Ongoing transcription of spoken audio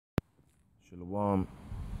Shalom,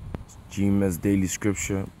 GMS Daily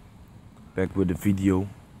Scripture, back with the video. I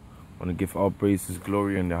want to give all praises,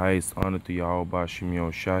 glory, and the highest honor to Yahweh Bashim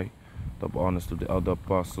Yahushai, double honors to the elder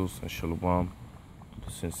apostles, and Shalom to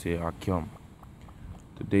the sincere Akim.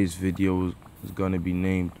 Today's video is going to be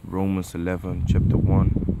named Romans 11, chapter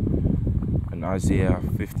 1, and Isaiah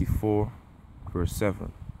 54, verse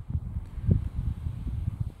 7.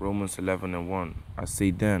 Romans 11 and 1. I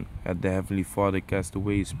say then, had the Heavenly Father cast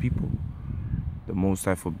away his people? The Most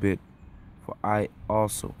High forbid, for I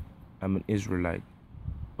also am an Israelite,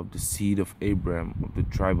 of the seed of Abraham, of the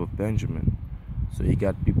tribe of Benjamin. So you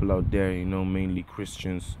got people out there, mainly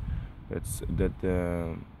Christians, that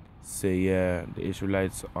say, yeah, the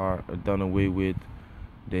Israelites are done away with,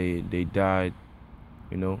 they died,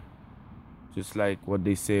 just like what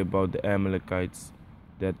they say about the Amalekites,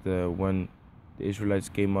 that when the Israelites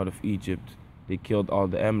came out of Egypt, they killed all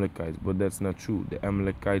the Amalekites, but that's not true. The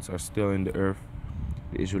Amalekites are still in the earth.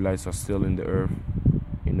 The Israelites are still in the earth,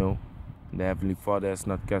 The Heavenly Father has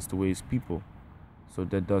not cast away his people. So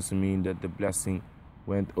that doesn't mean that the blessing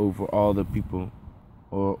went over all the people,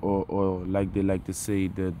 or like they like to say,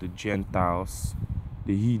 the Gentiles,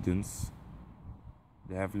 the heathens.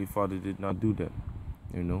 The Heavenly Father did not do that,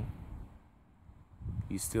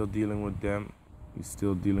 He's still dealing with them. He's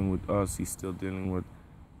still dealing with us. He's still dealing with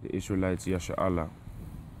the Israelites, Yasha Allah.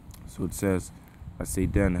 So it says, I say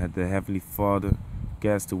then, had the Heavenly Father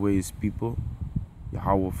cast away his people?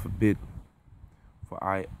 Yahweh forbid. For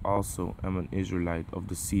I also am an Israelite, of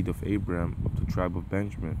the seed of Abraham, of the tribe of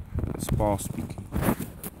Benjamin. That's Paul speaking.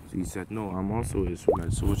 So he said, no, I'm also an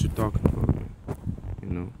Israelite. So what you talking about,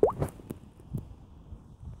 man?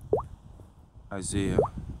 Isaiah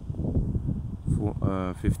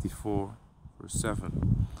 54, verse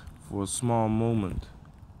 7. For a small moment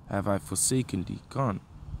have I forsaken thee. Gone.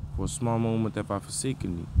 For a small moment have I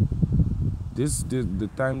forsaken thee. The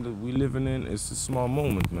time that we living in is a small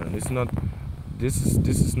moment, man. It's not. This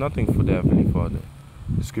is nothing for the Heavenly Father.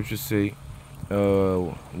 The scriptures say,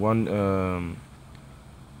 one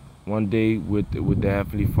day with the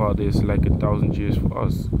Heavenly Father is like 1,000 years for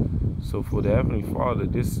us. So for the Heavenly Father,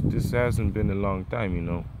 this hasn't been a long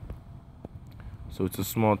time, So it's a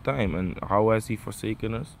small time. And how has He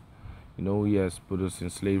forsaken us? He has put us in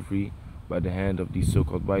slavery by the hand of these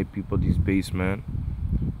so-called white people, these base men.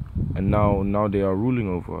 And now they are ruling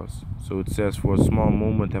over us. So it says, for a small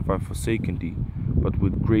moment have I forsaken thee, but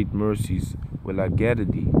with great mercies will I gather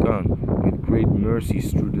thee. Gone. With great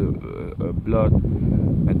mercies through the blood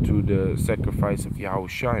and through the sacrifice of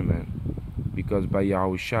Yahushai, man. Because by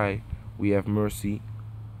Yahushai we have mercy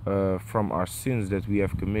from our sins that we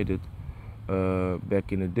have committed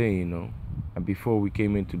back in the day, and before we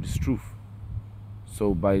came into this truth.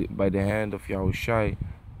 So by the hand of Yahushai,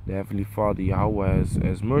 the Heavenly Father Yahweh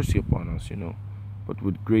has mercy upon us, But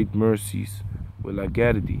with great mercies will I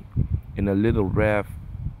gather thee. In a little wrath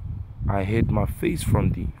I hid my face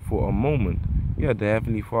from thee for a moment. Yeah, the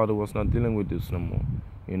Heavenly Father was not dealing with this no more,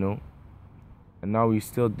 And now He's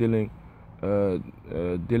still dealing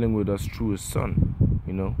with us through His Son,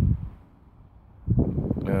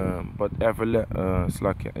 But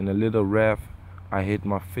in a little wrath I hid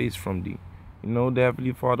my face from thee. The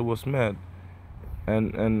Heavenly Father was mad.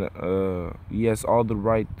 And He has all the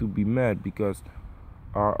right to be mad, because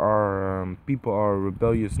our people are a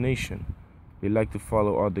rebellious nation. They like to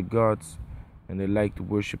follow other gods, and they like to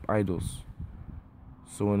worship idols.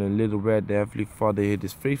 So in a little wrath, the Heavenly Father hid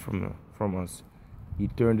His face from us. He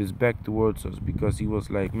turned His back towards us, because He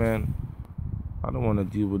was like, man, I don't want to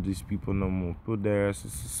deal with these people no more. Put their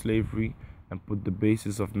asses to slavery and put the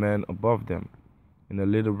basis of man above them. In a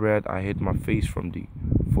little wrath I hid my face from thee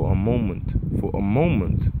for a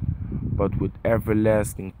moment, but with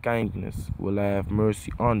everlasting kindness will I have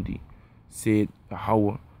mercy on thee, said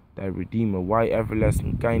Yahweh thy Redeemer. Why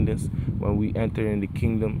everlasting kindness? When we enter in the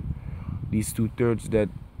kingdom, these 2/3 that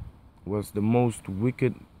was the most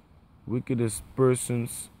wickedest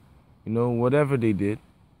persons, whatever they did,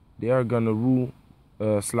 they are gonna rule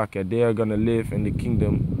they are gonna live in the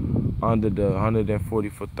kingdom under the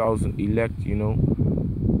 144,000 elect,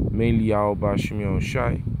 mainly Yahweh Bashim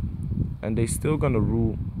Yahushai. And they still gonna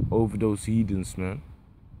rule over those heathens, man.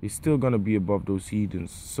 They still gonna be above those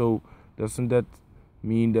heathens. So doesn't that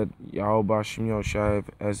mean that Yahweh Bashim Yahushai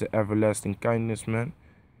has an everlasting kindness, man?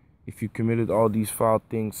 If you committed all these foul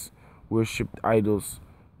things, worshipped idols,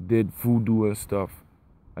 did voodoo and stuff,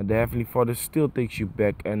 and the Heavenly Father still takes you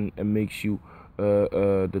back and makes you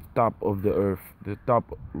the top of the earth, the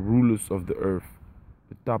top rulers of the earth,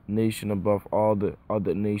 the top nation above all the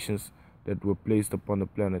other nations that were placed upon the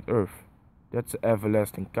planet Earth. That's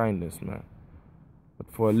everlasting kindness, man.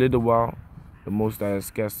 But for a little while, The Most High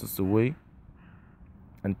has cast us away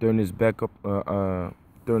and turned his back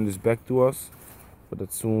to us. But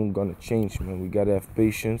that's soon gonna change, man. We gotta have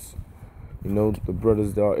patience. You know, the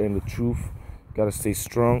brothers that are in the truth gotta stay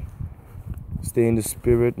strong, stay in the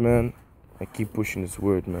spirit, man, and keep pushing this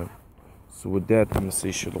word, man. So with that, I'm gonna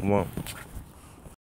say shalom.